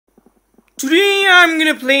Today I'm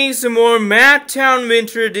gonna play some more Madtown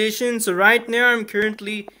Winter Edition. So right now I'm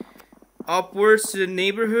currently upwards to the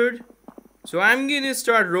neighborhood. So I'm gonna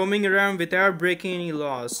start roaming around without breaking any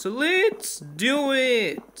laws. So let's do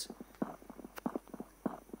it!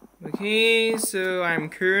 Okay, so I'm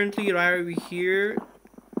currently right over here.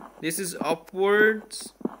 This is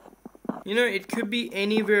upwards. You know, it could be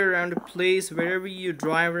anywhere around the place, wherever you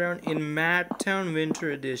drive around in Madtown Winter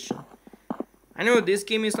Edition. I know this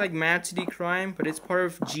game is like Mad City Crime, but it's part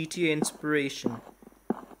of GTA inspiration.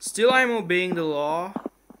 Still, I'm obeying the law.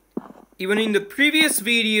 Even in the previous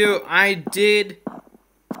video I did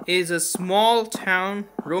is a small town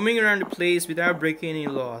roaming around the place without breaking any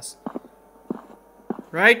laws.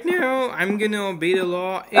 Right now, I'm gonna obey the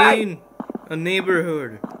law in a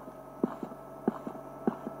neighborhood.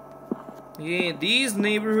 Yeah, this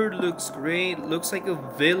neighborhood looks great. Looks like a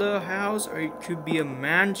villa house, or it could be a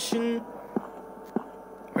mansion.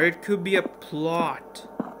 Or it could be a plot.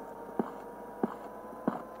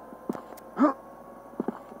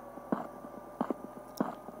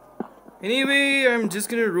 Anyway, I'm just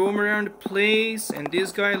gonna roam around the place, and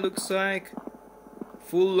this guy looks like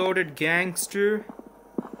full loaded gangster.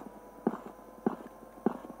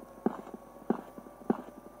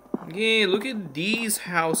 Okay, look at these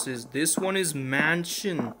houses. This one is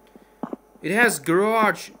mansion. It has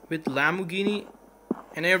garage with Lamborghini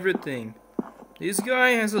and everything. This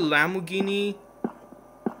guy has a Lamborghini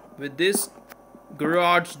with this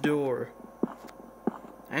garage door.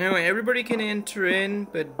 I know everybody can enter in,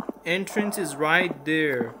 but entrance is right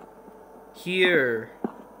there. Here.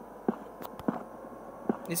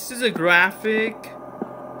 This is a graphic,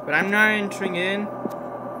 but I'm not entering in.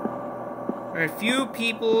 A few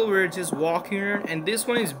people were just walking around, and this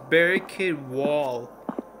one is barricade wall.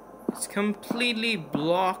 It's completely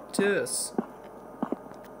blocked us.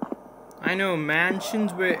 I know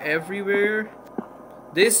mansions were everywhere.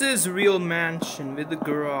 This is real mansion with the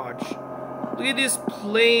garage. Look at this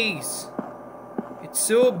place. It's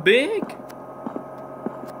so big.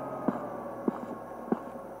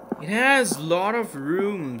 It has a lot of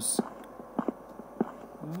rooms.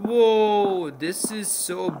 Whoa, this is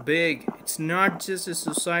so big. It's not just a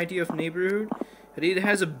society of neighborhood, but it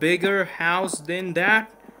has a bigger house than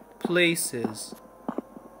that place is.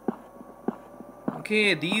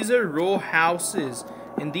 Okay, these are row houses,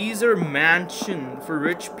 and these are mansion for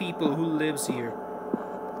rich people who lives here.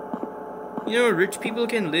 You know, rich people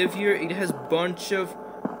can live here. It has bunch of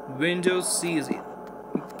window seats,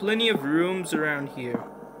 plenty of rooms around here.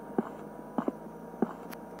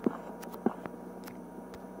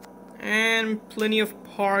 And plenty of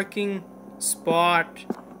parking spot.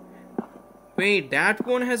 Wait, that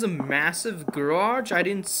one has a massive garage? I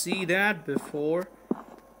didn't see that before.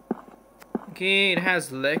 Okay, it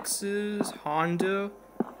has Lexus, Honda.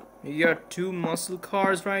 You got two muscle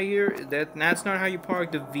cars right here. That's not how you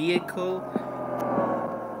park the vehicle.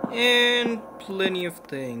 And plenty of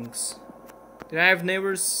things that I've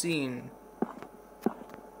never seen.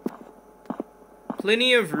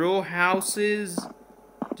 Plenty of row houses,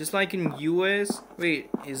 just like in US. Wait,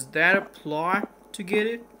 is that a plot to get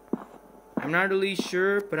it? I'm not really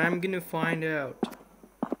sure, but I'm gonna find out.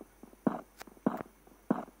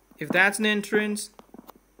 If that's an entrance,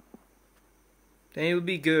 then it'll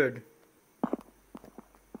be good.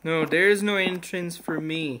 No, there is no entrance for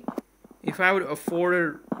me. If I would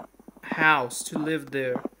afford a house to live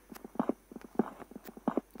there,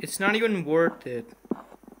 it's not even worth it.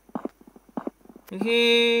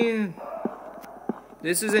 Okay,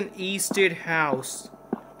 this is an estate house.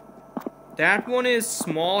 That one is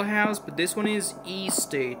small house, but this one is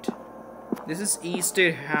estate. This is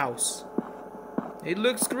estate house. It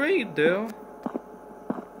looks great though.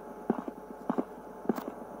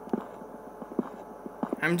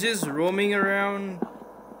 I'm just roaming around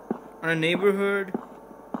on a neighborhood.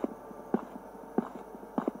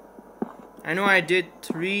 I know I did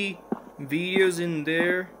 3 videos in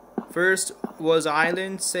there. First was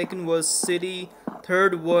island, second was city,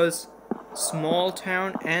 third was small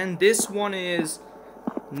town, and this one is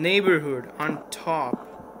neighborhood on top.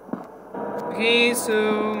 Okay,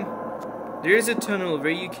 so there's a tunnel where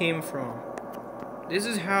you came from. This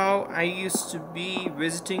is how I used to be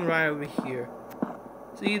visiting right over here.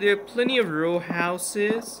 See, there are plenty of row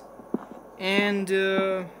houses and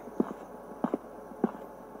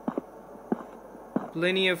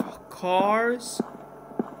plenty of cars.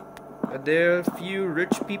 But there are a few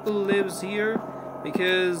rich people lives here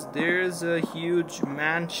because there's a huge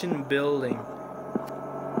mansion building.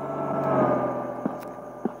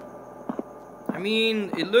 I mean,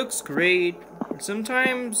 it looks great, but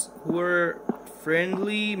sometimes we're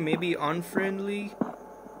friendly, maybe unfriendly.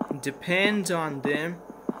 depend on them,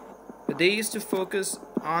 but they used to focus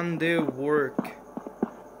on their work.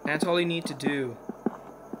 That's all you need to do.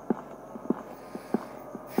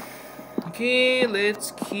 Okay,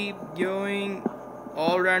 let's keep going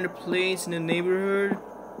all around the place in the neighborhood.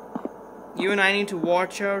 Even I need to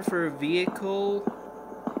watch out for a vehicle.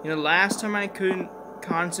 You know, last time I couldn't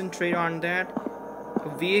concentrate on that. A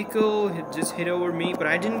vehicle had just hit over me, but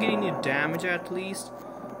I didn't get any damage at least.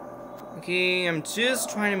 Okay, I'm just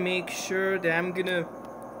trying to make sure that I'm gonna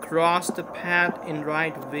cross the path in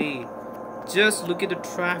right way. Just look at the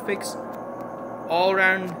traffics all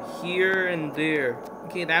around here and there.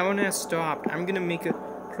 Okay, that one has stopped. I'm gonna make a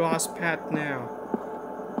cross path now.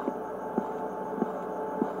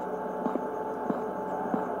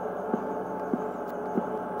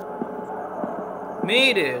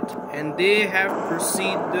 Made it, and they have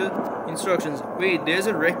proceed the instructions. Wait, there's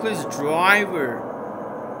a reckless driver.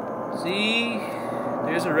 See,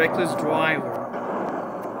 there's a reckless driver.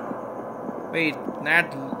 Wait,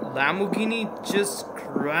 that Lamborghini just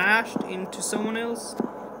crashed into someone else?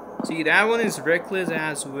 See, that one is reckless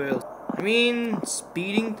as well. I mean,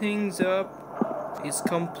 speeding things up is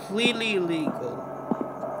completely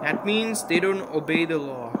illegal. That means they don't obey the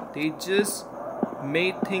law. They just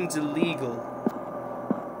made things illegal.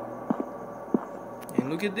 And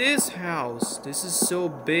look at this house. This is so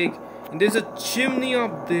big. And there's a chimney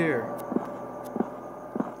up there.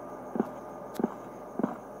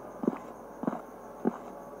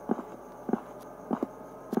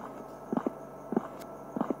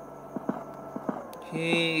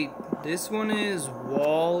 Okay, this one is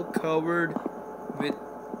wall covered with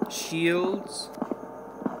shields.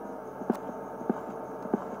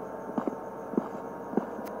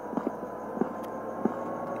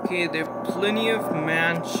 Okay, there are plenty of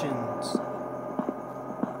mansions,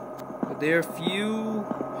 but there are few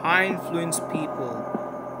high-influence people.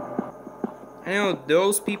 I know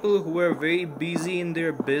those people who are very busy in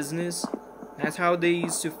their business. That's how they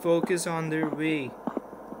used to focus on their way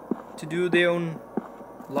to do their own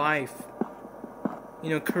life. You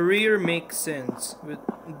know, career makes sense with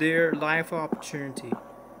their life opportunity.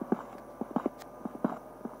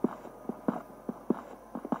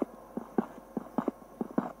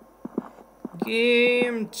 Okay,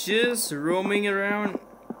 I'm just roaming around.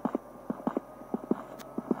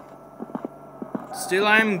 Still,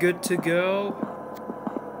 I'm good to go.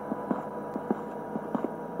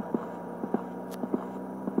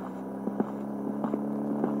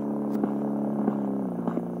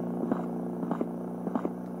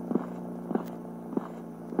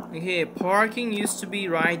 Okay, parking used to be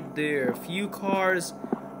right there. Few cars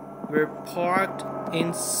were parked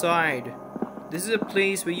inside. This is a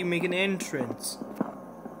place where you make an entrance.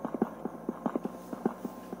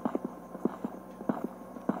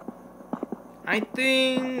 I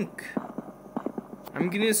think I'm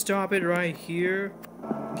gonna stop it right here.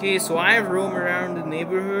 Okay, so I roam around the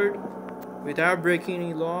neighborhood without breaking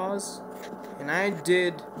any laws, and I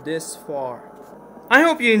did this far. I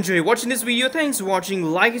hope you enjoyed watching this video. Thanks for watching.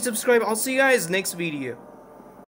 Like and subscribe. I'll see you guys next video.